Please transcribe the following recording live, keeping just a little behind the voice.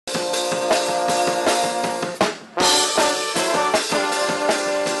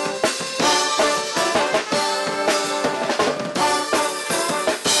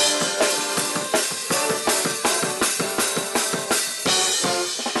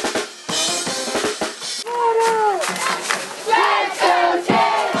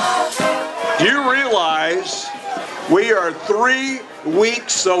We are 3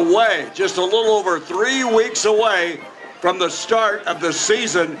 weeks away, just a little over 3 weeks away from the start of the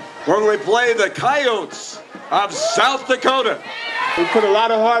season when we play the Coyotes of South Dakota. We put a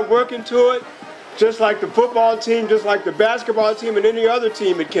lot of hard work into it, just like the football team, just like the basketball team, and any other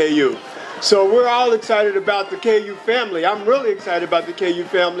team at KU. So we're all excited about the KU family. I'm really excited about the KU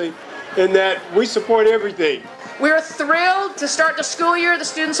family in that we support everything. We're thrilled to start the school year. The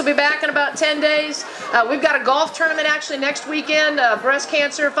students will be back in about 10 days. We've got a golf tournament actually next weekend, breast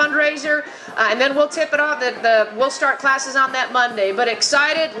cancer fundraiser, and then we'll tip it off that we'll start classes on that Monday. But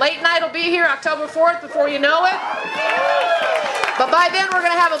excited. Late night will be here October 4th before you know it. But by then we're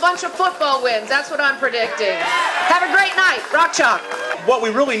going to have a bunch of football wins. That's what I'm predicting. Have a great night. Rock Chalk. What we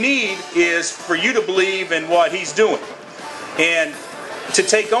really need is for you to believe in what he's doing and to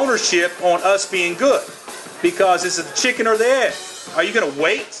take ownership on us being good. Because it's the chicken or the egg. Are you going to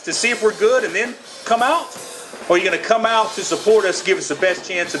wait to see if we're good and then come out? Or are you going to come out to support us, give us the best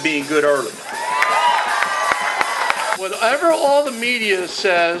chance of being good early? Whatever all the media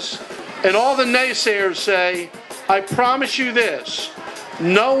says and all the naysayers say, I promise you this,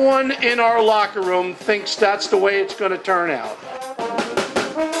 no one in our locker room thinks that's the way it's going to turn out.